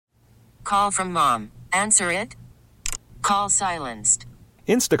Call from mom. Answer it. Call silenced.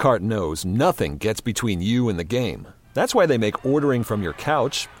 Instacart knows nothing gets between you and the game. That's why they make ordering from your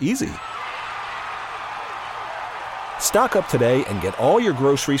couch easy. Stock up today and get all your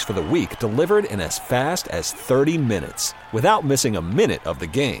groceries for the week delivered in as fast as 30 minutes without missing a minute of the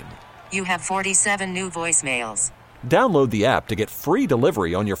game. You have 47 new voicemails. Download the app to get free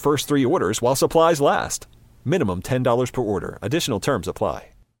delivery on your first 3 orders while supplies last. Minimum $10 per order. Additional terms apply.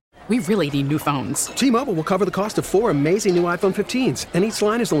 We really need new phones. T-Mobile will cover the cost of 4 amazing new iPhone 15s, and each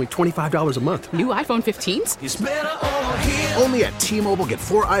line is only $25 a month. New iPhone 15s? It's better over here. Only at T-Mobile, get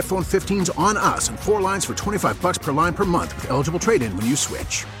 4 iPhone 15s on us and 4 lines for $25 per line per month with eligible trade-in when you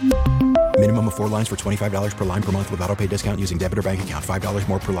switch. Minimum of 4 lines for $25 per line per month with autopay discount using debit or bank account. $5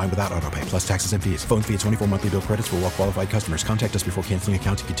 more per line without autopay, plus taxes and fees. Phone fee at 24 monthly bill credits for well-qualified customers. Contact us before canceling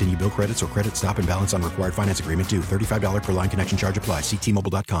account to continue bill credits or credit stop and balance on required finance agreement due. $35 per line connection charge applies. See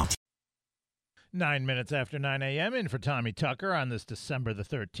T-Mobile.com. 9 minutes after 9 a.m. in for Tommy Tucker on this December the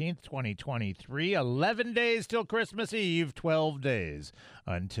 13th, 2023. 11 days till Christmas Eve, 12 days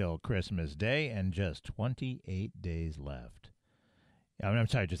until Christmas Day, and just 28 days left. I'm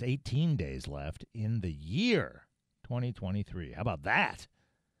sorry, just 18 days left in the year 2023. How about that?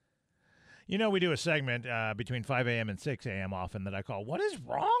 You know, we do a segment between 5 a.m. and 6 a.m. often that I call What is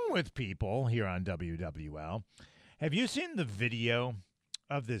Wrong with People here on WWL. Have you seen the video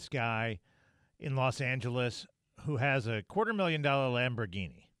of this guy in Los Angeles who has a $250,000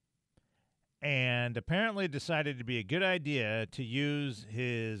 Lamborghini and apparently decided to be a good idea to use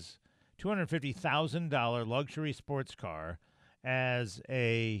his $250,000 luxury sports car as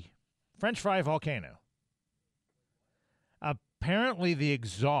a French fry volcano? Apparently the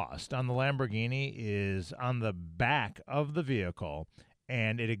exhaust on the Lamborghini is on the back of the vehicle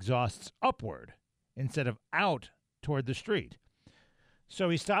and it exhausts upward instead of out toward the street. So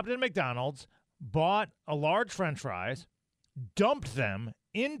he stopped at McDonald's, bought a large French fries, dumped them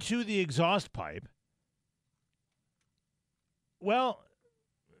into the exhaust pipe. Well,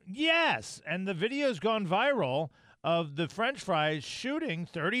 yes, and the video's gone viral of the French fries shooting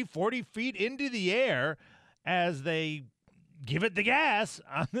 30, 40 feet into the air as they give it the gas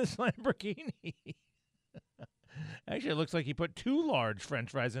on this Lamborghini. Actually, it looks like he put 2 large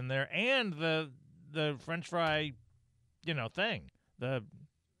French fries in there and the French fry, thing.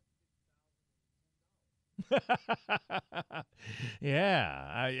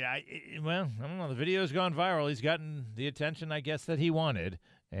 Yeah, well, I don't know. The video's gone viral. He's gotten the attention, I guess, that he wanted,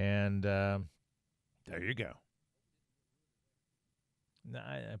 and there you go.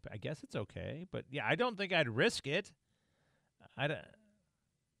 I guess it's okay, but yeah, I don't think I'd risk it.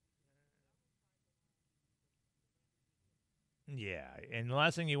 Yeah, and the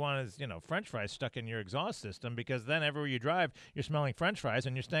last thing you want is, French fries stuck in your exhaust system, because then everywhere you drive, you're smelling French fries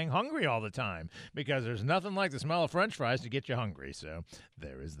and you're staying hungry all the time, because there's nothing like the smell of French fries to get you hungry. So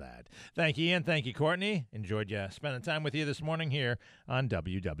there is that. Thank you, Ian. Thank you, Courtney. Enjoyed spending time with you this morning here on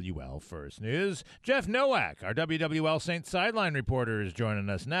WWL First News. Jeff Nowak, our WWL Saints sideline reporter, is joining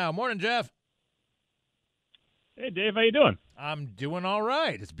us now. Morning, Jeff. Hey, Dave, how you doing? I'm doing all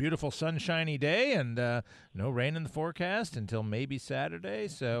right. It's a beautiful sunshiny day and no rain in the forecast until maybe Saturday,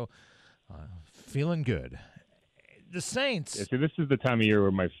 so feeling good. The Saints. Yeah, see, this is the time of year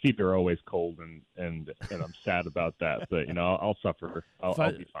where my feet are always cold, and I'm sad about that. But I'll suffer. I'll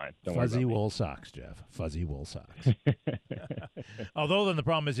be fine. Don't worry about me. Fuzzy wool socks, Jeff. Fuzzy wool socks. Although then the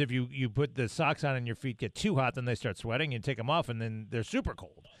problem is if you put the socks on and your feet get too hot, then they start sweating. You take them off, and then they're super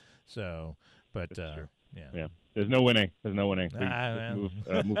cold. So, but yeah. There's no winning. Please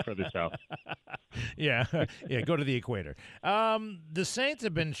move further south. Yeah, go to the equator. The Saints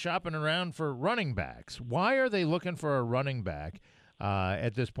have been shopping around for running backs. Why are they looking for a running back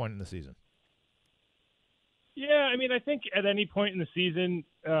at this point in the season? Yeah, I think at any point in the season,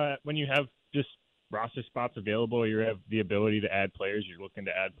 when you have just roster spots available, you have the ability to add players. You're looking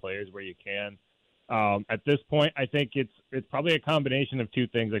to add players where you can. At this point, I think it's probably a combination of two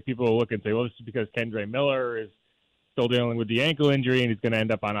things. Like, people will look and say, well, this is because Kendre Miller is still dealing with the ankle injury and he's going to end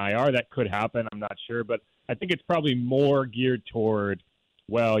up on IR. That could happen. I'm not sure. But I think it's probably more geared toward,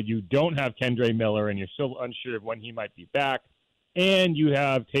 well, you don't have Kendre Miller and you're still unsure of when he might be back. And you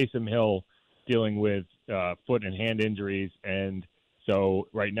have Taysom Hill dealing with foot and hand injuries. And so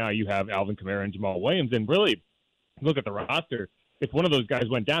right now you have Alvin Kamara and Jamal Williams. And really, look at the roster. If one of those guys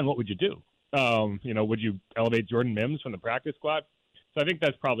went down, what would you do? Would you elevate Jordan Mims from the practice squad? So I think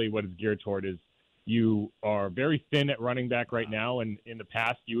that's probably what it's geared toward, is you are very thin at running back right now. And in the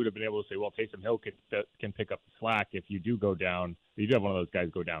past, you would have been able to say, well, Taysom Hill can pick up the slack if you do go down. If you do have one of those guys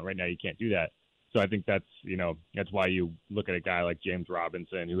go down. Right now, you can't do that. So I think that's why you look at a guy like James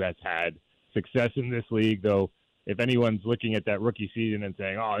Robinson, who has had success in this league. Though, if anyone's looking at that rookie season and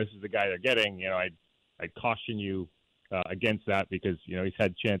saying, "Oh, this is the guy they're getting," I'd caution you against that, because he's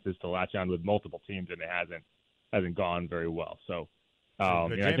had chances to latch on with multiple teams and it hasn't gone very well. So I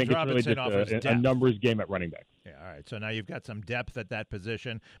think it's really just a numbers game at running back. Yeah, all right. So now you've got some depth at that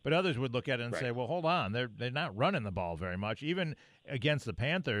position, but others would look at it and say, well, hold on. They're not running the ball very much. Even against the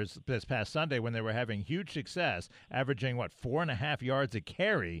Panthers this past Sunday, when they were having huge success, averaging, 4.5 yards a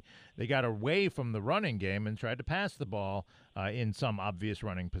carry, they got away from the running game and tried to pass the ball in some obvious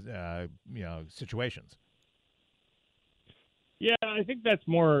running situations. Yeah, I think that's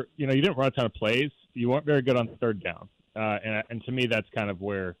more, you didn't run a ton of plays. You weren't very good on third down. And to me, that's kind of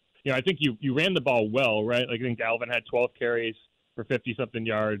where, I think you ran the ball well, right? Like, I think Alvin had 12 carries for 50-something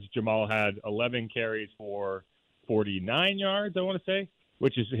yards. Jamal had 11 carries for 49 yards, I want to say,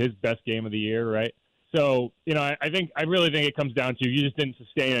 which is his best game of the year, right? So, I really think it comes down to you just didn't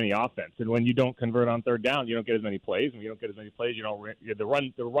sustain any offense. And when you don't convert on third down, you don't get as many plays. When you don't get as many plays, the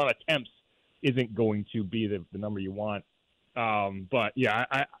run attempts isn't going to be the number you want. But, yeah,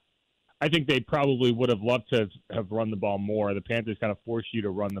 I think they probably would have loved to have run the ball more. The Panthers kind of force you to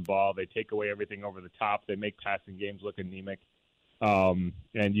run the ball. They take away everything over the top. They make passing games look anemic. And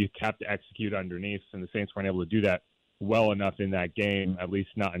you have to execute underneath, and the Saints weren't able to do that well enough in that game, at least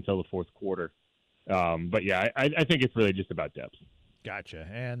not until the fourth quarter. But, yeah, I think it's really just about depth. Gotcha.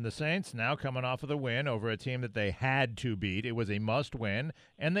 And the Saints now coming off of the win over a team that they had to beat. It was a must-win,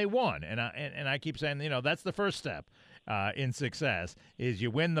 and they won. And I keep saying, that's the first step in success, is you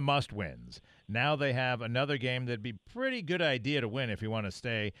win the must-wins. Now they have another game that'd be pretty good idea to win if you want to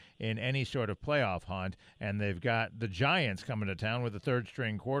stay in any sort of playoff hunt, and they've got the Giants coming to town with a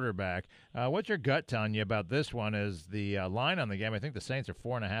third-string quarterback. What's your gut telling you about this one as the line on the game? I think the Saints are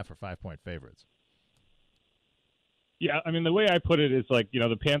 4.5 or 5-point favorites. Yeah, I mean, the way I put it is like,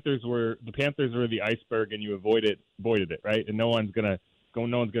 the Panthers were the iceberg, and you avoided it, right? And no one's gonna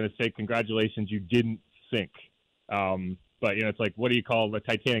say congratulations, you didn't sink. But it's like, what do you call the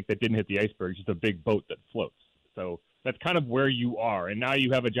Titanic that didn't hit the iceberg? It's just a big boat that floats. So that's kind of where you are. And now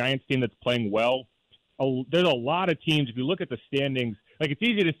you have a Giants team that's playing well. There's a lot of teams. If you look at the standings, like, it's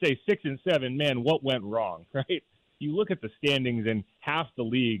easy to say 6 and 7. Man, what went wrong, right? You look at the standings, and half the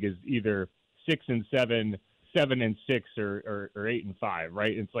league is either 6 and 7. 7 and 6, or 8 and 5,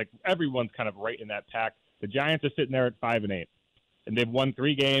 right? It's like everyone's kind of right in that pack. The Giants are sitting there at 5 and 8, and they've won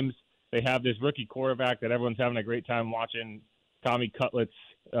 3 games. They have this rookie quarterback that everyone's having a great time watching, Tommy Cutlets,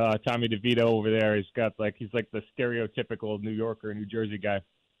 Tommy DeVito over there. He's like the stereotypical New Yorker, New Jersey guy.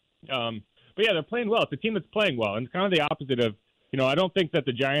 But yeah, they're playing well. It's a team that's playing well, and it's kind of the opposite of, I don't think that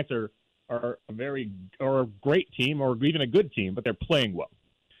the Giants are a great team or even a good team, but they're playing well.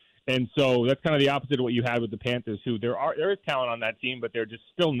 And so that's kind of the opposite of what you had with the Panthers, who there is talent on that team, but they're just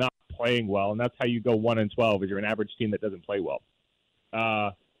still not playing well. And that's how you go 1-12, is you're an average team that doesn't play well.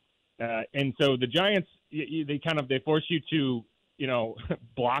 And so the Giants, they force you to,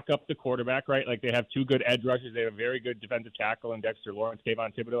 block up the quarterback, right? Like, they have 2 good edge rushers. They have a very good defensive tackle in Dexter Lawrence.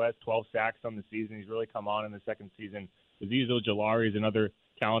 Kayvon Thibodeau has 12 sacks on the season. He's really come on in the second season. Azeez Ojulari is another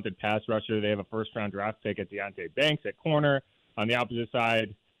talented pass rusher. They have a first-round draft pick at Deonte Banks at corner. On the opposite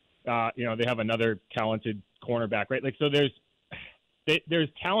side, they have another talented cornerback, right? Like, so there's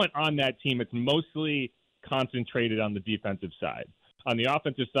talent on that team. It's mostly concentrated on the defensive side. On the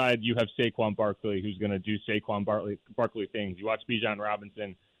offensive side, you have Saquon Barkley, who's going to do Saquon Barkley things. You watch Bijan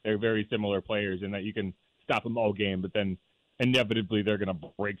Robinson; they're very similar players in that you can stop them all game, but then inevitably they're going to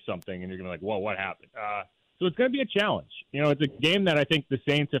break something, and you're going to be like, "Whoa, what happened?" So it's going to be a challenge. It's a game that I think the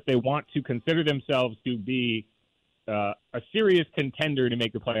Saints, if they want to consider themselves to be a serious contender to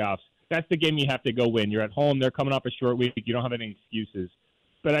make the playoffs, that's the game you have to go win. You're at home. They're coming off a short week. You don't have any excuses.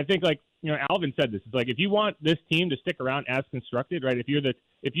 But I think, Alvin said this. It's like, if you want this team to stick around as constructed, right? If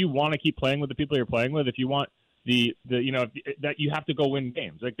you want to keep playing with the people you're playing with, if you want that you have to go win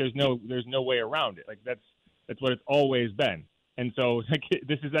games. Like, there's no way around it. Like, that's what it's always been. And so,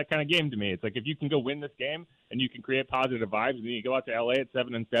 this is that kind of game to me. It's like, if you can go win this game and you can create positive vibes, and then you go out to LA at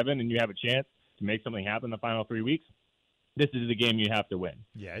 7-7 and you have a chance to make something happen the final 3 weeks, this is the game you have to win.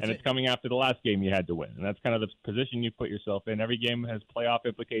 Yeah, it's coming after the last game you had to win. And that's kind of the position you put yourself in. Every game has playoff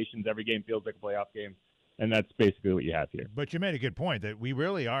implications. Every game feels like a playoff game. And that's basically what you have here. But you made a good point that we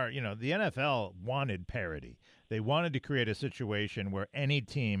really are, the NFL wanted parity. They wanted to create a situation where any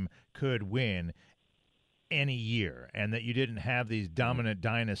team could win any year, and that you didn't have these dominant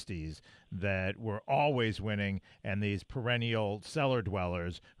dynasties that were always winning and these perennial cellar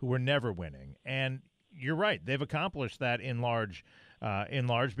dwellers who were never winning. And you're right. They've accomplished that in large in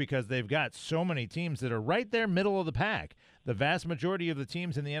large because they've got so many teams that are right there middle of the pack. The vast majority of the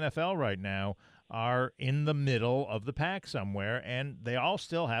teams in the NFL right now are in the middle of the pack somewhere, and they all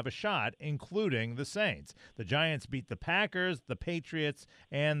still have a shot, including the Saints. The Giants beat the Packers, the Patriots,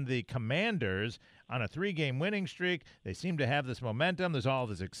 and the Commanders on a 3-game winning streak. They seem to have this momentum. There's all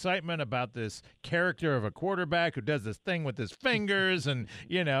this excitement about this character of a quarterback who does this thing with his fingers, and,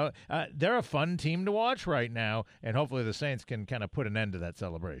 they're a fun team to watch right now, and hopefully the Saints can kind of put an end to that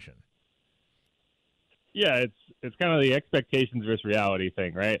celebration. Yeah, it's kind of the expectations versus reality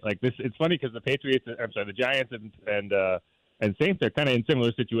thing, right? Like this, it's funny because the Giants and Saints are kind of in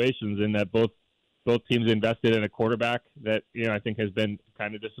similar situations in that both teams invested in a quarterback that I think has been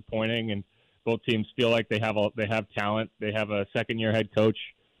kind of disappointing, and both teams feel like they have talent, they have a second-year head coach,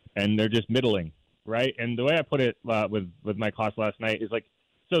 and they're just middling, right? And the way I put it with my class last night is like,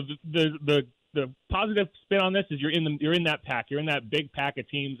 so the positive spin on this is you're in that pack, you're in that big pack of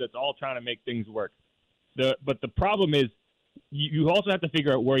teams that's all trying to make things work. But the problem is you also have to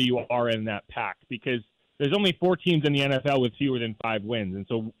figure out where you are in that pack, because there's only 4 teams in the NFL with fewer than 5 wins. And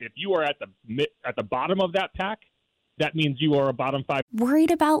so if you are at the bottom of that pack, that means you are a bottom 5. Worried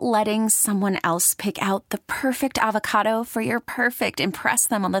about letting someone else pick out the perfect avocado for your perfect impress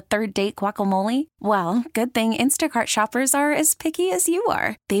them on the third date guacamole? Well, good thing Instacart shoppers are as picky as you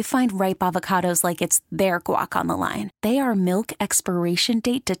are. They find ripe avocados like it's their guac on the line. They are milk expiration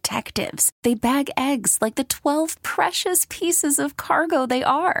date detectives. They bag eggs like the 12 precious pieces of cargo they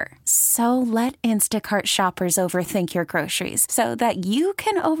are. So let Instacart shoppers overthink your groceries so that you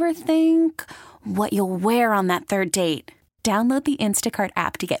can overthink what you'll wear on that third date. Download the Instacart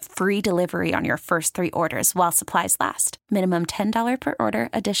app to get free delivery on your first 3 orders while supplies last. Minimum $10 per order.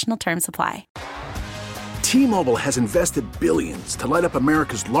 Additional terms apply. T-Mobile has invested billions to light up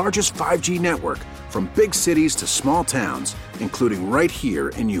America's largest 5G network, from big cities to small towns, including right here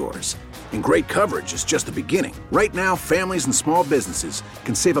in yours. And great coverage is just the beginning. Right now, families and small businesses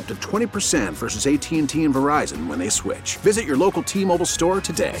can save up to 20% versus AT&T and Verizon when they switch. Visit your local T-Mobile store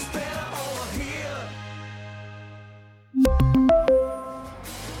today.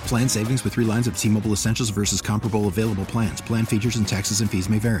 Plan savings with 3 lines of T-Mobile Essentials versus comparable available plans. Plan features and taxes and fees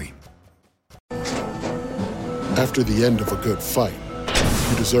may vary. After the end of a good fight,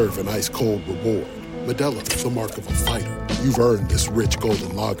 you deserve an ice-cold reward. Modelo is the mark of a fighter. You've earned this rich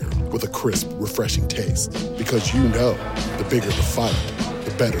golden lager with a crisp, refreshing taste. Because you know, the bigger the fight,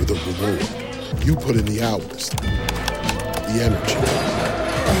 the better the reward. You put in the hours, the energy,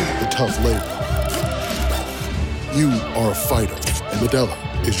 the tough labor. You are a fighter, and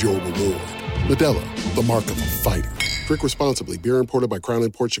Modelo is your reward. Modelo, the mark of a fighter. Drink responsibly. Beer imported by Crown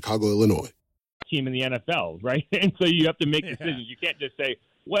Imports, Chicago, Illinois. Team in the NFL, right? And so you have to make decisions. You can't just say,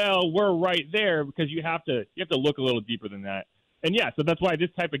 well, we're right there, because you have to look a little deeper than that. And so that's why this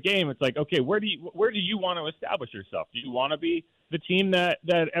type of game, it's like, okay, where do you want to establish yourself? Do you want to be the team that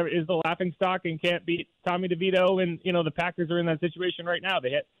is the laughing stock and can't beat Tommy DeVito? And the Packers are in that situation right now.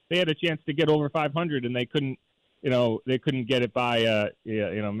 They had a chance to get over 500 and they couldn't get it by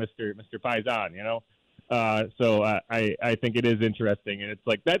Mr. Paisan, So I think it is interesting, and it's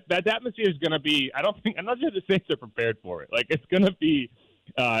like that atmosphere is going to be. I'm not sure the Saints are prepared for it. Like, it's going to be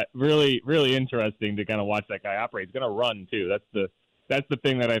really, really interesting to kind of watch that guy operate. He's going to run too. That's the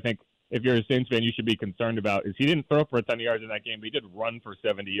thing that I think, if you're a Saints fan, you should be concerned about, is he didn't throw for a ton of yards in that game, but he did run for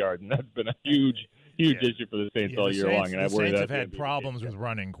 70 yards, and that's been a huge issue for the Saints all year long. And I worry the Saints have had problems with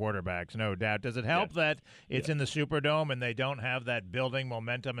running quarterbacks, no doubt. Does it help that it's in the Superdome and they don't have that building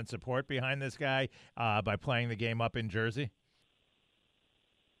momentum and support behind this guy by playing the game up in Jersey?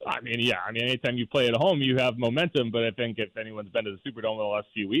 I mean, anytime you play at home, you have momentum. But I think if anyone's been to the Superdome in the last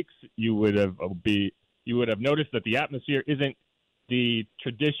few weeks, you would have noticed that the atmosphere isn't the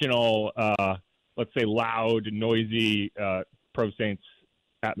traditional, let's say, loud, noisy pro Saints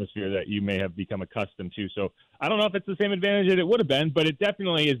atmosphere that you may have become accustomed to. So I don't know if it's the same advantage that it would have been, but it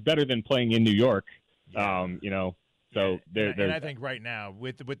definitely is better than playing in New York. So and I think right now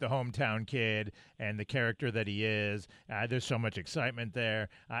with the hometown kid and the character that he is, there's so much excitement there.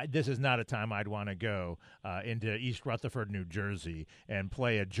 This is not a time I'd want to go into East Rutherford, New Jersey, and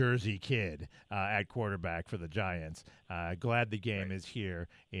play a Jersey kid at quarterback for the Giants. Glad the game is here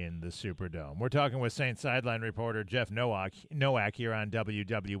in the Superdome. We're talking with Saints sideline reporter Jeff Nowak here on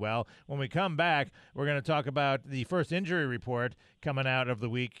WWL. When we come back, we're going to talk about the first injury report coming out of the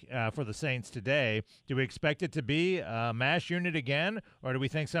week for the Saints today. Do we expect it to be mash unit again, or do we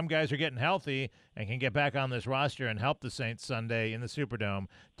think some guys are getting healthy and can get back on this roster and help the Saints Sunday in the Superdome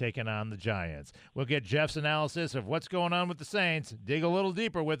taking on the Giants? We'll get Jeff's analysis of what's going on with the Saints, dig a little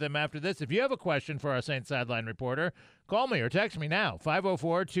deeper with him after this. If you have a question for our Saints Sideline reporter, call me or text me now,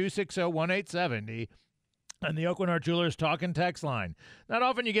 504-260-1870. And the Oakland Art Jewelers talk and text line. Not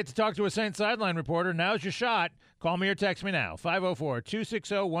often you get to talk to a Saints Sideline reporter. Now's your shot. Call me or text me now,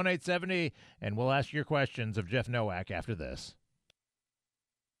 504-260-1870, and we'll ask your questions of Jeff Nowak after this.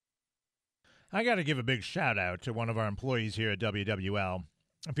 I got to give a big shout-out to one of our employees here at WWL.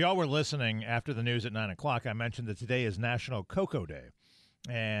 If y'all were listening after the news at 9 o'clock, I mentioned that today is National Cocoa Day.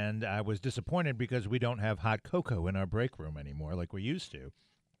 And I was disappointed because we don't have hot cocoa in our break room anymore like we used to.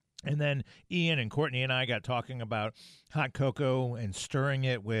 And then Ian and Courtney and I got talking about hot cocoa and stirring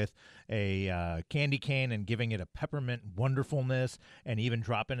it with a candy cane and giving it a peppermint wonderfulness and even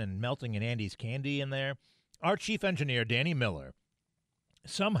dropping and melting an Andy's candy in there. Our chief engineer, Danny Miller,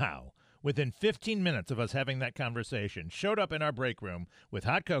 somehow, within 15 minutes of us having that conversation, showed up in our break room with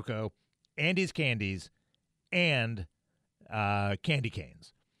hot cocoa, Andy's candies, and candy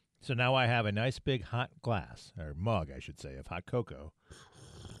canes. So now I have a nice big hot glass, or mug, I should say, of hot cocoa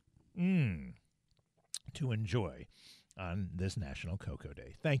to enjoy on this National Cocoa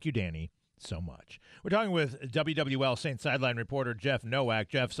Day. Thank you, Danny, so much. We're talking with WWL Saints Sideline reporter Jeff Nowak.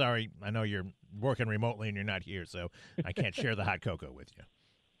 Jeff, sorry, I know you're working remotely and you're not here, so I can't share the hot cocoa with you.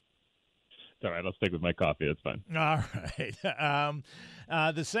 It's all right. I'll stick with my coffee. That's fine. All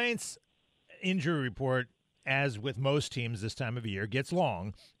right. The Saints injury report, as with most teams this time of year, gets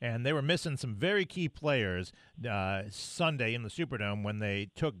long, and they were missing some very key players Sunday in the Superdome when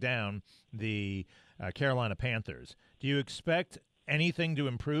they took down the Carolina Panthers. Do you expect anything to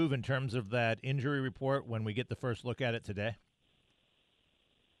improve in terms of that injury report when we get the first look at it today?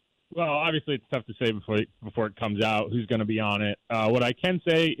 Well, obviously it's tough to say before it comes out who's going to be on it. What I can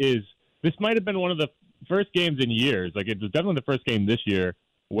say is this might have been one of the first games in years, like it was definitely the first game this year,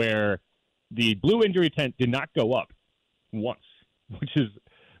 where the blue injury tent did not go up once, which is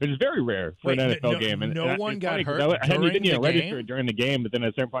very rare for an NFL game. And no one got hurt I hadn't during even the registered game? during the game, but then at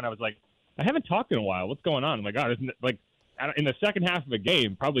a certain point I was like, I haven't talked in a while. What's going on? I'm like, God, isn't it, like in the second half of the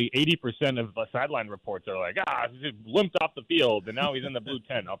game, probably 80% of the sideline reports are like, he just limped off the field, and now he's in the blue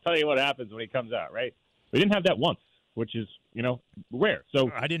tent. I'll tell you what happens when he comes out, right? We didn't have that once, which is, rare.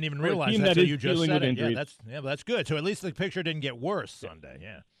 So I didn't even realize that until you just said it. That's good. So at least the picture didn't get worse Sunday,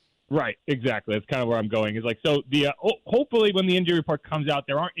 yeah. Right, exactly. That's kind of where I'm going. Is like, so the hopefully when the injury report comes out,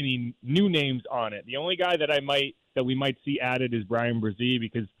 there aren't any new names on it. The only guy that we might see added is Brian Brzee,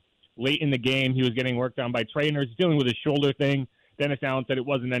 because late in the game he was getting worked on by trainers, dealing with a shoulder thing. Dennis Allen said it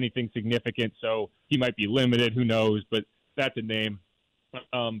wasn't anything significant, so he might be limited. Who knows? But that's a name.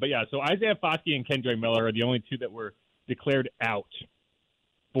 But yeah, so Isaiah Foskey and Kendra Miller are the only two that were declared out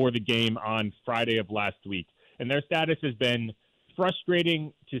for the game on Friday of last week, and their status has been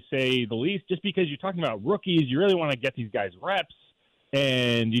frustrating to say the least, just because you're talking about rookies. You really want to get these guys reps,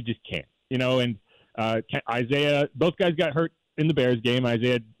 and you just can't, and Isaiah, both guys got hurt in the Bears game.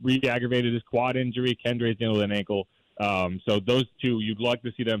 Isaiah re-aggravated his quad injury. Kendra's dealing with an ankle. So those two, you'd like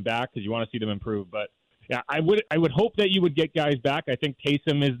to see them back because you want to see them improve. But yeah, I would hope that you would get guys back. I think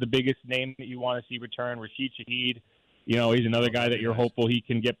Taysom is the biggest name that you want to see return. Rashid Shaheed, he's another guy that you're hopeful he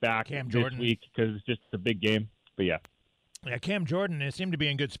can get back this week because it's just a big game. But yeah. Yeah, Cam Jordan seemed to be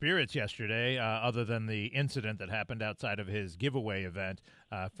in good spirits yesterday, other than the incident that happened outside of his giveaway event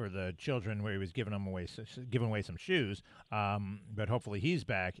for the children, where he was giving away some shoes. But hopefully he's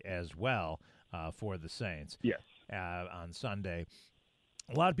back as well for the Saints. Yes, on Sunday.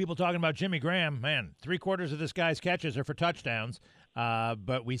 A lot of people talking about Jimmy Graham. Man, 3/4 of this guy's catches are for touchdowns,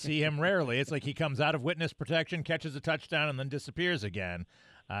 but we see him rarely. It's like he comes out of witness protection, catches a touchdown, and then disappears again.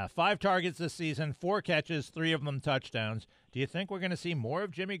 5 targets this season, 4 catches, 3 of them touchdowns. Do you think we're going to see more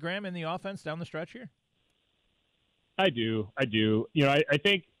of Jimmy Graham in the offense down the stretch here? I do. I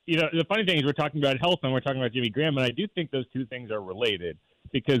think, the funny thing is we're talking about health and we're talking about Jimmy Graham, and I do think those two things are related,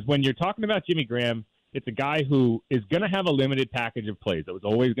 because when you're talking about Jimmy Graham, it's a guy who is going to have a limited package of plays. That was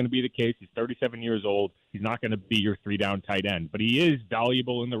always going to be the case. He's 37 years old. He's not going to be your 3-down tight end, but he is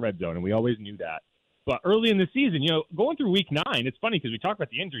valuable in the red zone, and we always knew that. But early in the season, going through week 9, it's funny because we talk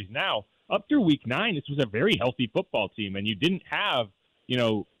about the injuries now. Up through week 9, this was a very healthy football team, and you didn't have,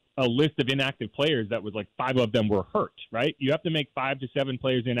 a list of inactive players that was like 5 of them were hurt, right? You have to make 5 to 7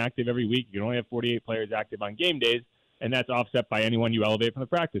 players inactive every week. You can only have 48 players active on game days, and that's offset by anyone you elevate from the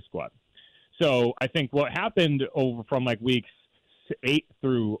practice squad. So I think what happened over from like weeks 8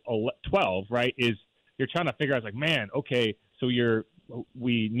 through 12, right, is you're trying to figure out, like, man, okay, so you're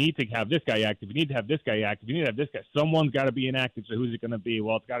we need to have this guy active. We need to have this guy active. We need to have this guy. Someone's got to be inactive. So who's it going to be?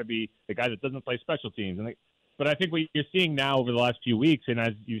 Well, it's got to be the guy that doesn't play special teams. But I think what you're seeing now over the last few weeks, and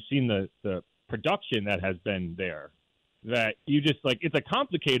as you've seen the production that has been there, that you just it's a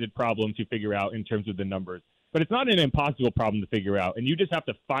complicated problem to figure out in terms of the numbers, but it's not an impossible problem to figure out. And you just have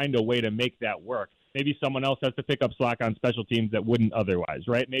to find a way to make that work. Maybe someone else has to pick up slack on special teams that wouldn't otherwise,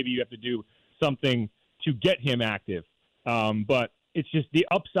 right? Maybe you have to do something to get him active. But it's just the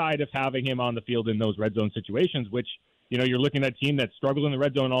upside of having him on the field in those red zone situations, which, you're looking at a team that's struggled in the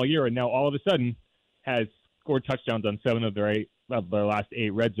red zone all year and now all of a sudden has scored touchdowns on 7 of their last 8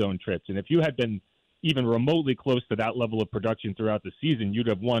 red zone trips. And if you had been even remotely close to that level of production throughout the season, you'd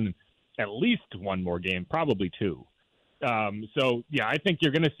have won at least one more game, probably 2. So, yeah, I think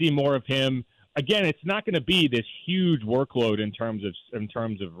you're going to see more of him. Again, it's not going to be this huge workload in terms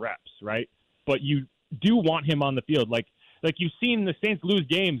of reps, right? But you do want him on the field. Like you've seen the Saints lose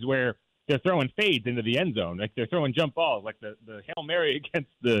games where they're throwing fades into the end zone. Like they're throwing jump balls, like the Hail Mary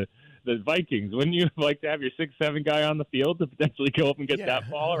against the Vikings. Wouldn't you like to have your 6'7" guy on the field to potentially go up and get that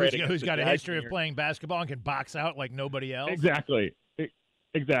ball? Who's got a history of playing basketball and can box out like nobody else? Exactly. And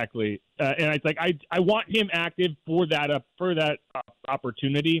it's like I want him active for that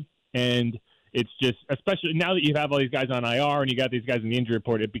opportunity. And it's just, especially now that you have all these guys on IR and you got these guys in the injury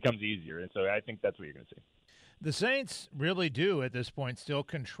report, it becomes easier. And so I think that's what you're going to see. The Saints really do, at this point, still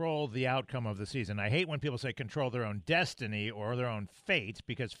control the outcome of the season. I hate when people say control their own destiny or their own fate,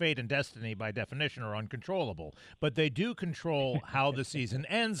 because fate and destiny, by definition, are uncontrollable. But they do control how the season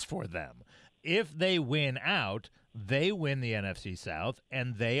ends for them. If they win out, they win the NFC South,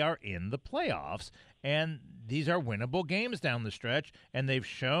 and they are in the playoffs. And these are winnable games down the stretch, and they've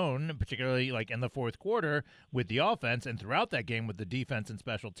shown, particularly like in the fourth quarter with the offense and throughout that game with the defense and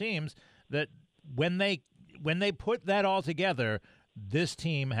special teams, that when they put that all together, this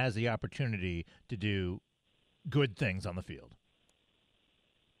team has the opportunity to do good things on the field.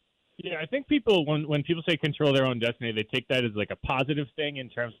 Yeah, I think people, when people say control their own destiny, they take that as like a positive thing in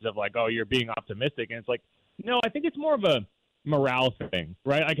terms of like, oh, you're being optimistic. And it's like, no, I think it's more of a morale thing,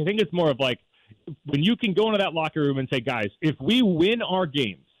 right? Like, I think it's more of like when you can go into that locker room and say, guys, if we win our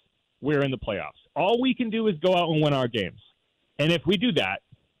games, we're in the playoffs. All we can do is go out and win our games. And if we do that,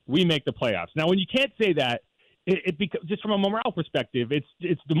 we make the playoffs. Now, when you can't say that, it becomes, just from a morale perspective,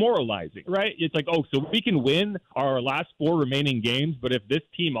 it's demoralizing, right? It's like, oh, so we can win our last 4 remaining games, but if this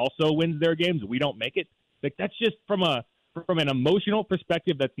team also wins their games, we don't make it. Like, that's just from an emotional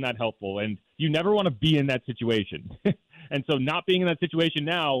perspective, that's not helpful, and you never want to be in that situation. And so, not being in that situation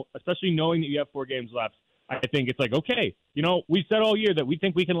now, especially knowing that you have 4 games left, I think it's like, okay, we said all year that we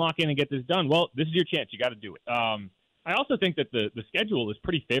think we can lock in and get this done. Well, this is your chance. You got to do it. I also think that the schedule is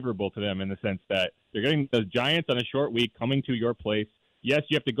pretty favorable to them in the sense that they're getting the Giants on a short week coming to your place. Yes,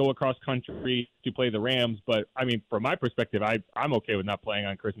 you have to go across country to play the Rams, but, I mean, from my perspective, I'm okay with not playing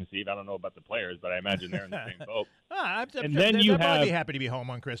on Christmas Eve. I don't know about the players, but I imagine they're in the same boat. I'm sure they'll be happy to be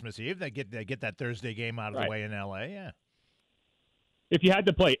home on Christmas Eve. They get that Thursday game out of the way in L.A., yeah. If you had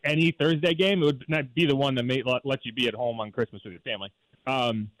to play any Thursday game, it would not be the one that may let you be at home on Christmas with your family.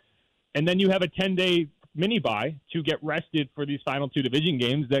 And then you have a 10-day mini bye to get rested for these final 2 division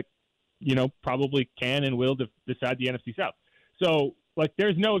games that, probably can and will decide the NFC South. So, like,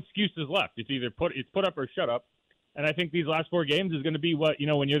 there's no excuses left. It's either put up or shut up. And I think these last 4 games is going to be what,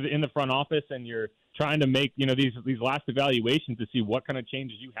 when you're in the front office and you're trying to make, these last evaluations to see what kind of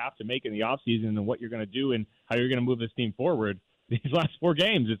changes you have to make in the offseason and what you're going to do and how you're going to move this team forward. These last 4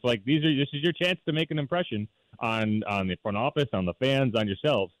 games, it's like this is your chance to make an impression on the front office, on the fans, on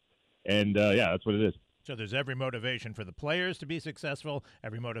yourselves. And, that's what it is. So there's every motivation for the players to be successful,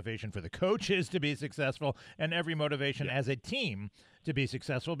 every motivation for the coaches to be successful, and every motivation as a team to be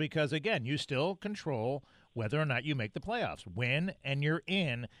successful because, again, you still control whether or not you make the playoffs. Win, and you're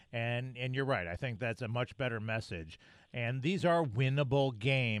in, and you're right. I think that's a much better message. And these are winnable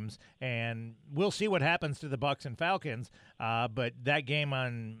games, and we'll see what happens to the Bucs and Falcons, but that game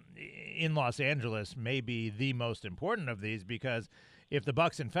in Los Angeles may be the most important of these because if the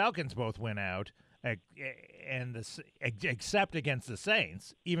Bucs and Falcons both win out, except against the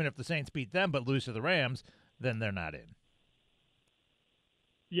Saints, even if the Saints beat them but lose to the Rams, then they're not in.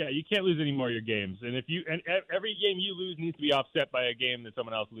 Yeah, you can't lose any more of your games, and every game you lose needs to be offset by a game that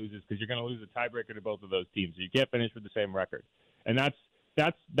someone else loses because you're going to lose a tiebreaker to both of those teams. So you can't finish with the same record, and that's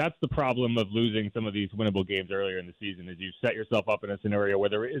the problem of losing some of these winnable games earlier in the season is you set yourself up in a scenario where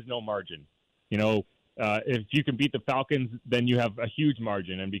there is no margin. If you can beat the Falcons, then you have a huge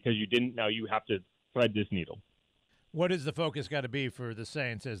margin, and because you didn't, now you have to thread this needle. What is the focus got to be for the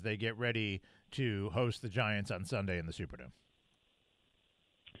Saints as they get ready to host the Giants on Sunday in the Superdome?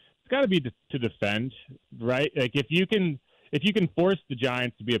 got to be to defend, right? Like if you can force the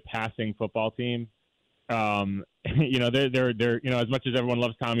Giants to be a passing football team, you know, they're you know, as much as everyone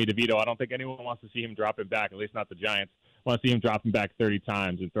loves Tommy DeVito, I don't think anyone wants to see him dropping back. At least not the Giants want to see him dropping back 30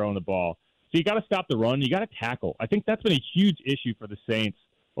 times and throwing the ball. So you got to stop the run. You got to tackle. I think that's been a huge issue for the Saints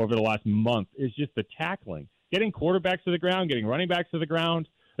over the last month is just the tackling, getting quarterbacks to the ground, getting running backs to the ground.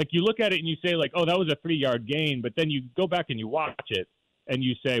 Like you look at it and you say like, oh, that was a 3-yard gain, but then you go back and you watch it and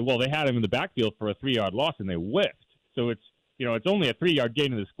you say, well, they had him in the backfield for a 3-yard loss and they whiffed. So it's, you know, it's only a 3-yard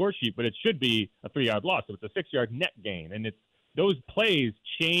gain in the score sheet, but it should be a 3-yard loss. So it's a 6-yard net gain. And it's those plays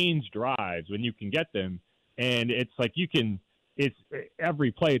change drives when you can get them. And it's like it's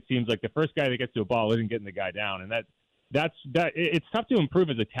every play, it seems like the first guy that gets to a ball isn't getting the guy down. And it's tough to improve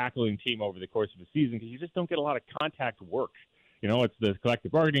as a tackling team over the course of a season because you just don't get a lot of contact work. You know, it's the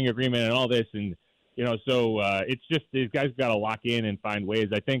collective bargaining agreement and all this. And, you know, so it's just these guys got to lock in and find ways.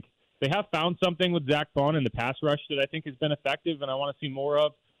 I think they have found something with Zach Vaughn in the pass rush that I think has been effective and I want to see more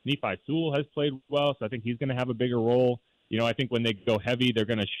of. Nephi Sewell has played well, so I think he's going to have a bigger role. You know, I think when they go heavy, they're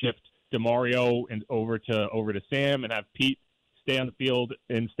going to shift DeMario and over to Sam and have Pete stay on the field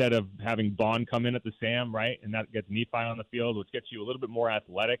instead of having Vaughn come in at the Sam, right? And that gets Nephi on the field, which gets you a little bit more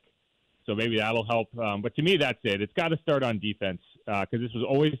athletic. So maybe that'll help. But to me, that's it. It's got to start on defense because this was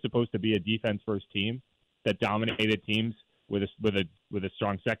always supposed to be a defense-first team that dominated teams with a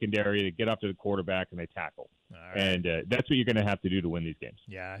strong secondary. They get up to the quarterback and they tackle. Right. And that's what you're going to have to do to win these games.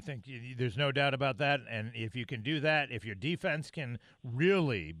 Yeah, I think there's no doubt about that. And if you can do that, if your defense can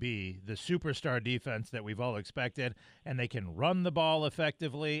really be the superstar defense that we've all expected, and they can run the ball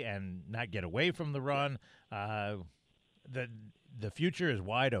effectively and not get away from the run, the future is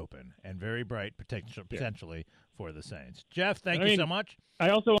wide open and very bright potentially for the Saints. Jeff, thank you so much. I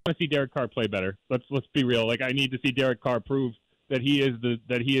also want to see Derek Carr play better. Let's be real. Like I need to see Derek Carr prove that he is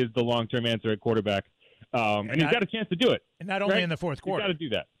the long-term answer at quarterback. And he's got a chance to do it. And not only in the fourth quarter. He's got to do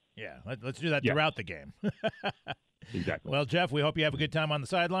that. Yeah, let's do that throughout the game. Exactly. Well, Jeff, we hope you have a good time on the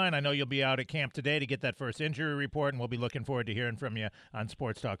sideline. I know you'll be out at camp today to get that first injury report, and we'll be looking forward to hearing from you on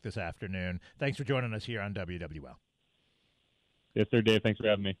Sports Talk this afternoon. Thanks for joining us here on WWL. Yes, sir, Dave. Thanks for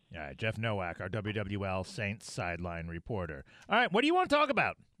having me. All right, Jeff Nowak, our WWL Saints sideline reporter. All right, what do you want to talk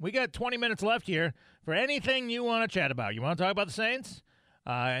about? We got 20 minutes left here for anything you want to chat about. You want to talk about the Saints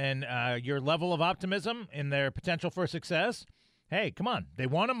and your level of optimism in their potential for success? Hey, come on. They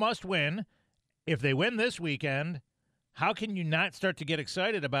want a must-win. If they win this weekend, how can you not start to get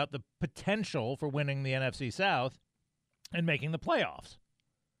excited about the potential for winning the NFC South and making the playoffs?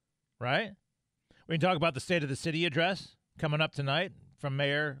 Right? We can talk about the State of the City address coming up tonight from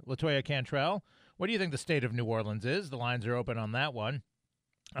Mayor LaToya Cantrell. What do you think the state of New Orleans is? The lines are open on that one.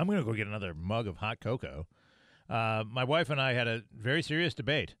 I'm going to go get another mug of hot cocoa. My wife and I had a very serious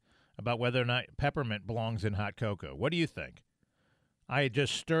debate about whether or not peppermint belongs in hot cocoa. What do you think? I had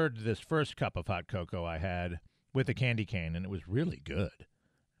just stirred this first cup of hot cocoa I had with a candy cane, and it was really good.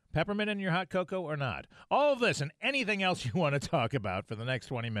 Peppermint in your hot cocoa or not? All of this and anything else you want to talk about for the next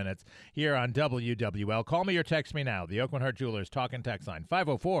 20 minutes here on WWL. Call me or text me now. The Oakland Heart Jewelers talk and text line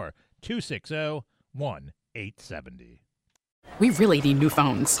 504-260-1870. We really need new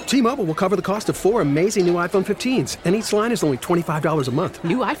phones. T-Mobile will cover the cost of 4 amazing new iPhone 15s, and each line is only $25 a month.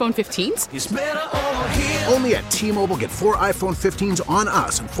 New iPhone 15s? It's better over here. Only at T-Mobile, get 4 iPhone 15s on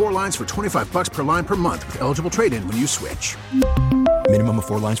us and 4 lines for $25 per line per month with eligible trade-in when you switch. Minimum of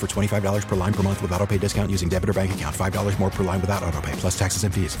 4 lines for $25 per line per month with auto-pay discount using debit or bank account. $5 more per line without auto-pay, plus taxes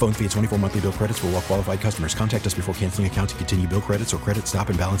and fees. Phone fee at 24 monthly bill credits for well-qualified customers. Contact us before canceling account to continue bill credits or credit stop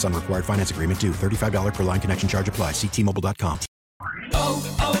and balance on required finance agreement due. $35 per line connection charge applies. See T-Mobile.com.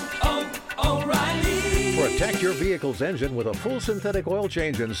 O'Reilly. Protect your vehicle's engine with a full synthetic oil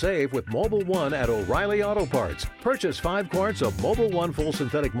change and save with Mobile One at O'Reilly Auto Parts. Purchase 5 quarts of Mobile One full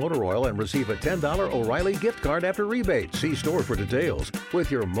synthetic motor oil and receive a $10 O'Reilly gift card after rebate. See store for details.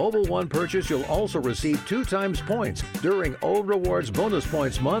 With your Mobile One purchase, you'll also receive 2 times points during O Rewards Bonus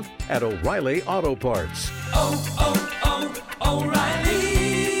Points Month at O'Reilly Auto Parts.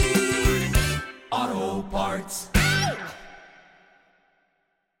 O'Reilly Auto Parts.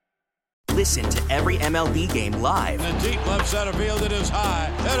 Listen to every MLB game live. In the deep left center field, it is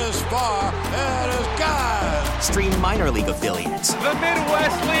high, it is far, it is gone. Stream minor league affiliates. The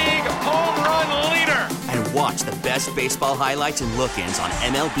Midwest League home run leader. And watch the best baseball highlights and look-ins on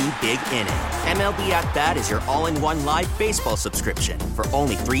MLB Big Inning. MLB At Bat is your all-in-one live baseball subscription for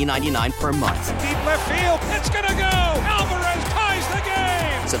only $3.99 per month. Deep left field, it's gonna go. Alvarez ties the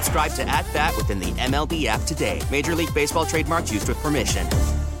game. Subscribe to At Bat within the MLB app today. Major League Baseball trademarks used with permission.